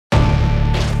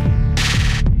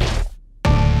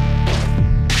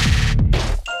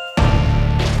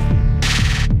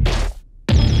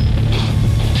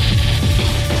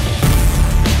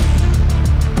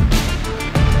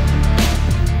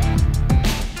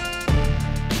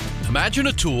Imagine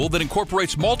a tool that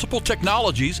incorporates multiple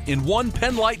technologies in one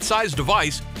pen light-sized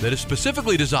device that is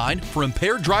specifically designed for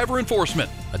impaired driver enforcement.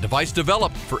 A device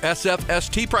developed for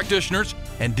SFST practitioners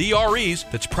and DREs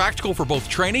that's practical for both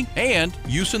training and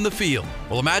use in the field.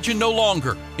 Well, imagine no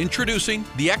longer. Introducing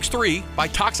the X3 by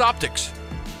ToxOptix.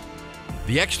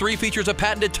 The X3 features a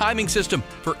patented timing system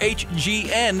for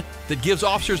HGN that gives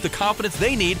officers the confidence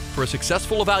they need for a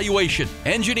successful evaluation.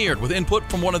 Engineered with input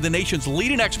from one of the nation's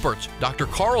leading experts, Dr.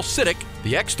 Carl Siddick,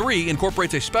 the X3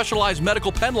 incorporates a specialized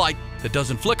medical pen light that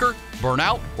doesn't flicker, burn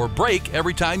out, or break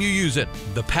every time you use it.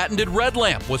 The patented red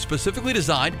lamp was specifically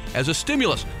designed as a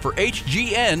stimulus for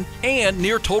HGN and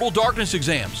near total darkness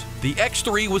exams. The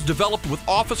X3 was developed with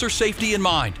officer safety in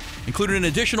mind, including an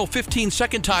additional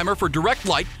 15-second timer for direct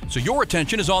light so your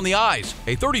attention is on the eyes,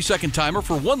 a 30-second timer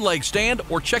for one-leg stand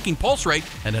or checking pulse rate,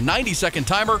 and a 90-second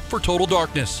timer for total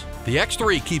darkness. The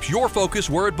X3 keeps your focus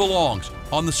where it belongs,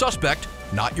 on the suspect,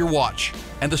 not your watch.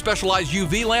 And the specialized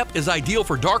UV lamp is ideal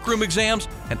for darkroom exams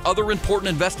and other important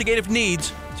investigative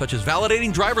needs, such as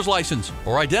validating driver's license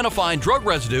or identifying drug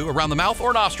residue around the mouth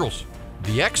or nostrils.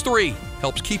 The X3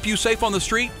 helps keep you safe on the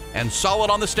street and solid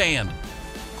on the stand.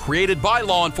 Created by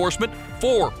law enforcement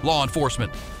for law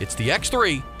enforcement, it's the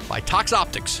X3 by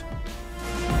ToxOptix.